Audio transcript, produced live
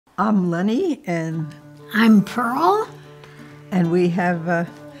I'm Lennie, and I'm Pearl. And we have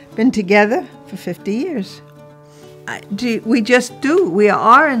been together for 50 years. We just do. We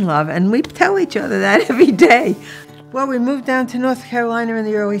are in love, and we tell each other that every day. Well, we moved down to North Carolina in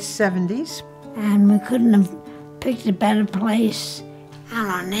the early 70s. And we couldn't have picked a better place. And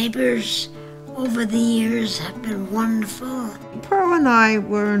our neighbors over the years have been wonderful. Pearl and I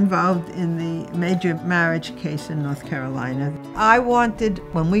were involved in the major marriage case in North Carolina. I wanted,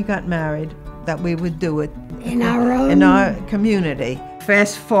 when we got married, that we would do it in our community.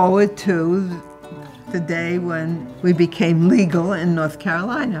 Fast forward to the day when we became legal in North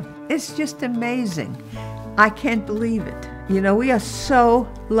Carolina. It's just amazing. I can't believe it. You know, we are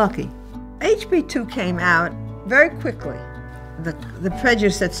so lucky. HB 2 came out very quickly. The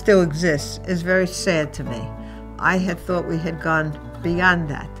prejudice that still exists is very sad to me. I had thought we had gone beyond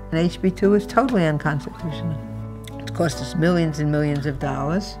that. And HB 2 is totally unconstitutional. It cost us millions and millions of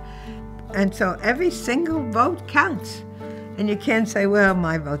dollars. And so every single vote counts. And you can't say, well,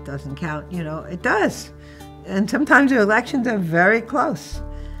 my vote doesn't count. You know, it does. And sometimes the elections are very close.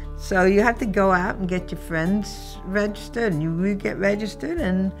 So you have to go out and get your friends registered, and you get registered,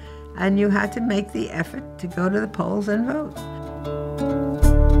 and you have to make the effort to go to the polls and vote.